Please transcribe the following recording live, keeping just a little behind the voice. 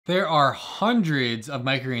There are hundreds of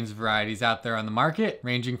microgreens varieties out there on the market,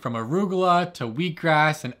 ranging from arugula to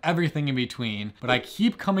wheatgrass and everything in between. But I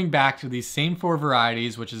keep coming back to these same 4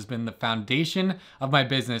 varieties, which has been the foundation of my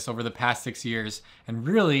business over the past 6 years and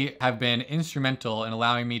really have been instrumental in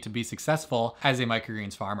allowing me to be successful as a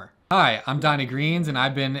microgreens farmer. Hi, I'm Donny Greens and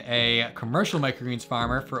I've been a commercial microgreens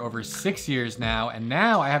farmer for over 6 years now, and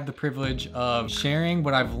now I have the privilege of sharing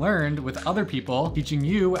what I've learned with other people, teaching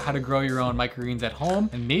you how to grow your own microgreens at home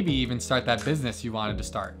and maybe even start that business you wanted to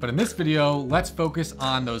start. But in this video, let's focus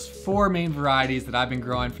on those 4 main varieties that I've been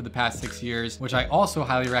growing for the past 6 years, which I also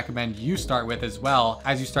highly recommend you start with as well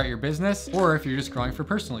as you start your business, or if you're just growing for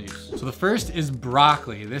personal use. So the first is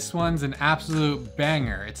broccoli. This one's an absolute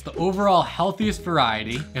banger. It's the overall healthiest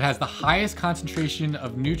variety. It has the highest concentration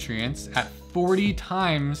of nutrients at 40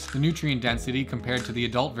 times the nutrient density compared to the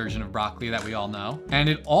adult version of broccoli that we all know. And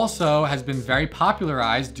it also has been very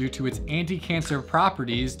popularized due to its anti-cancer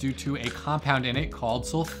properties due to a compound in it called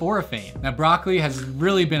sulforaphane. Now, broccoli has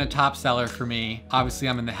really been a top seller for me. Obviously,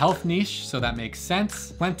 I'm in the health niche, so that makes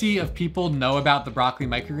sense. Plenty of people know about the broccoli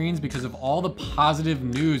microgreens because of all the positive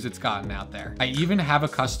news it's gotten out there. I even have a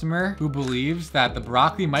customer who believes that the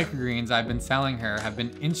broccoli microgreens I've been selling her have been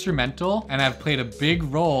instrumental and have played a big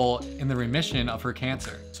role in the remission of her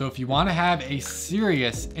cancer. So if you want to have a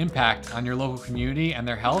serious impact on your local community and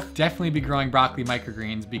their health, definitely be growing broccoli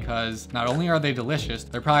microgreens, because not only are they delicious,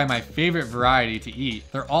 they're probably my favorite variety to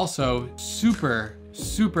eat. They're also super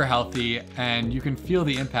healthy, and you can feel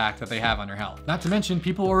the impact that they have on your health. Not to mention,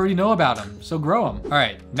 people already know about them, so grow them. All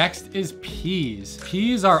right, next is peas.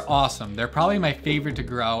 Peas are awesome. They're probably my favorite to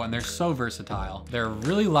grow, and they're so versatile. They're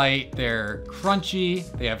really light, they're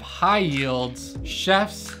crunchy, they have high yields.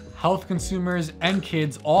 Chefs, health consumers, and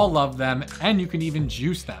kids all love them, and you can even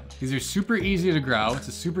juice them. These are super easy to grow. It's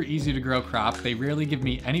a super easy to grow crop. They rarely give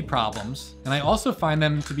me any problems. And I also find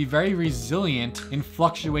them to be very resilient in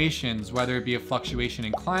fluctuations, whether it be a fluctuation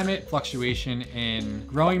in climate, fluctuation in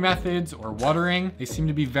growing methods, or watering. They seem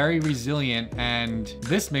to be very resilient, and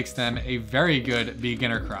this makes them a very good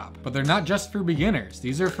beginner crop. But they're not just for beginners.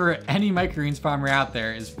 These are for any microgreens farmer out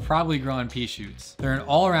there is probably growing pea shoots. They're an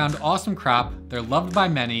all-around awesome crop. They're loved by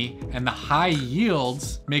many, and the high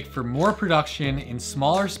yields make for more production in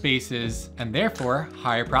smaller spaces and therefore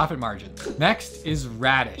higher profit margins. Next is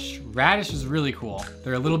radish. Radish is really cool.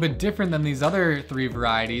 They're a little bit different than these other 3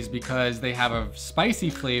 varieties because they have a spicy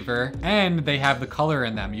flavor and they have the color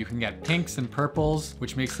in them. You can get pinks and purples,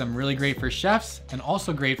 which makes them really great for chefs and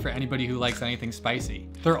also great for anybody who likes anything spicy.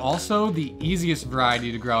 They're also the easiest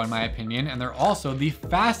variety to grow in my opinion, and they're also the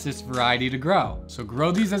fastest variety to grow. So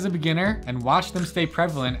grow these as a beginner and watch them stay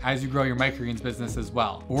prevalent as you grow your microgreens business as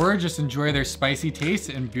well. Or just enjoy their spicy taste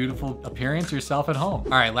and beautiful appearance yourself at home.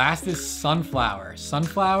 All right, last is sunflower.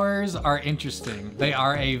 Sunflowers are interesting. They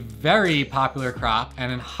are a very popular crop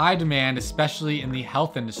and in high demand, especially in the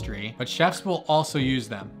health industry, but chefs will also use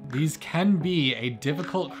them. These can be a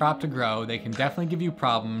difficult crop to grow. They can definitely give you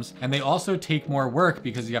problems, and they also take more work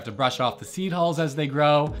because you have to brush off the seed hulls as they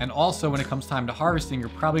grow. And also when it comes time to harvesting, you're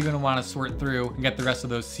probably going to want to sort through and get the rest of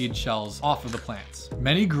those seed shells off of the plants.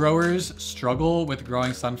 Many growers struggle with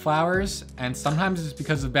growing sunflowers, and sometimes it's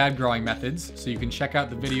because of bad growing methods. So you can check out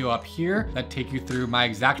the video up here that take you through my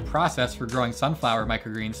exact process for growing sunflower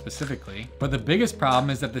microgreens specifically. But the biggest problem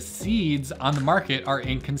is that the seeds on the market are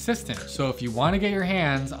inconsistent. So if you want to get your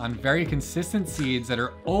hands on very consistent seeds that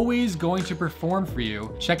are always going to perform for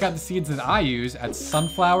you, check out the seeds that I use at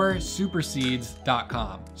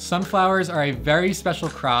sunflowersuperseeds.com. Sunflowers are a very special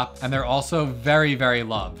crop, and they're also very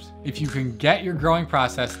loved. If you can get your growing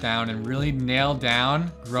process down and really nail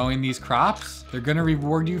down growing these crops, they're gonna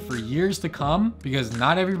reward you for years to come, because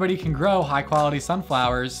not everybody can grow high quality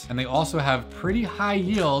sunflowers, and they also have pretty high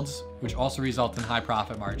yields, which also result in high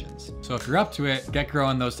profit margins. So if you're up to it, get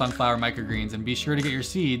growing those sunflower microgreens, and be sure to get your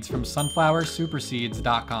seeds from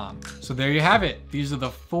sunflowersuperseeds.com. So there you have it. These are the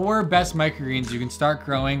 4 best microgreens you can start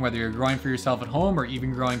growing, whether you're growing for yourself at home or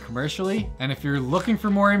even growing commercially. And if you're looking for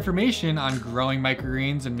more information on growing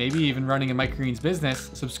microgreens and maybe even running a microgreens business,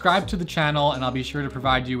 subscribe to the channel and I'll be sure to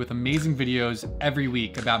provide you with amazing videos every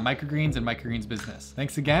week about microgreens and microgreens business.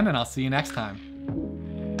 Thanks again, and I'll see you next time.